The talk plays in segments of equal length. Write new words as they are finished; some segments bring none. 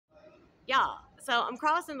Yeah. So I'm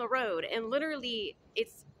crossing the road, and literally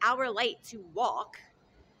it's our light to walk,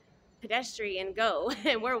 pedestrian go,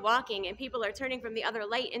 and we're walking, and people are turning from the other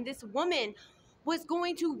light, and this woman was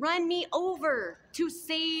going to run me over to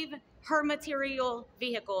save her material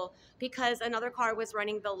vehicle because another car was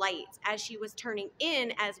running the lights as she was turning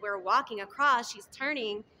in. As we're walking across, she's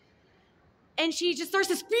turning, and she just starts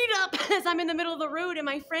to speed up as I'm in the middle of the road, and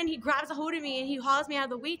my friend, he grabs a hold of me and he hauls me out of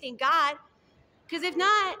the way. Thank God, because if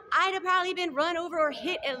not, I'd have probably been run over or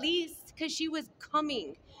hit at least, because she was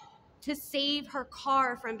coming to save her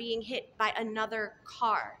car from being hit by another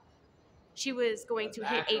car. She was going to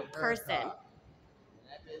hit a person.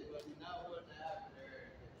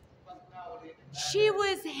 She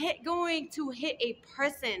was going to hit a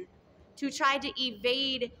person to try to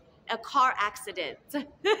evade a car accident.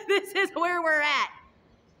 This is where we're at.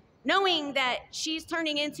 Knowing that she's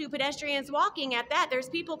turning into pedestrians walking at that. There's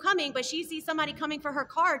people coming, but she sees somebody coming for her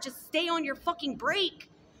car. Just stay on your fucking brake.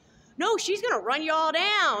 No, she's gonna run y'all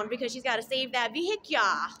down because she's got to save that vehicle.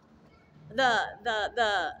 The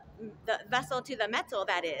vessel to the metal,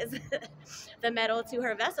 that is. The metal to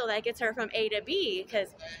her vessel that gets her from A to B, because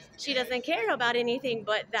she doesn't care about anything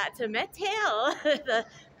but that to metal, the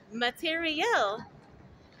material.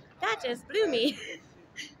 That just blew me.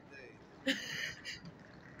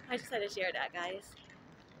 I just had to share that, guys.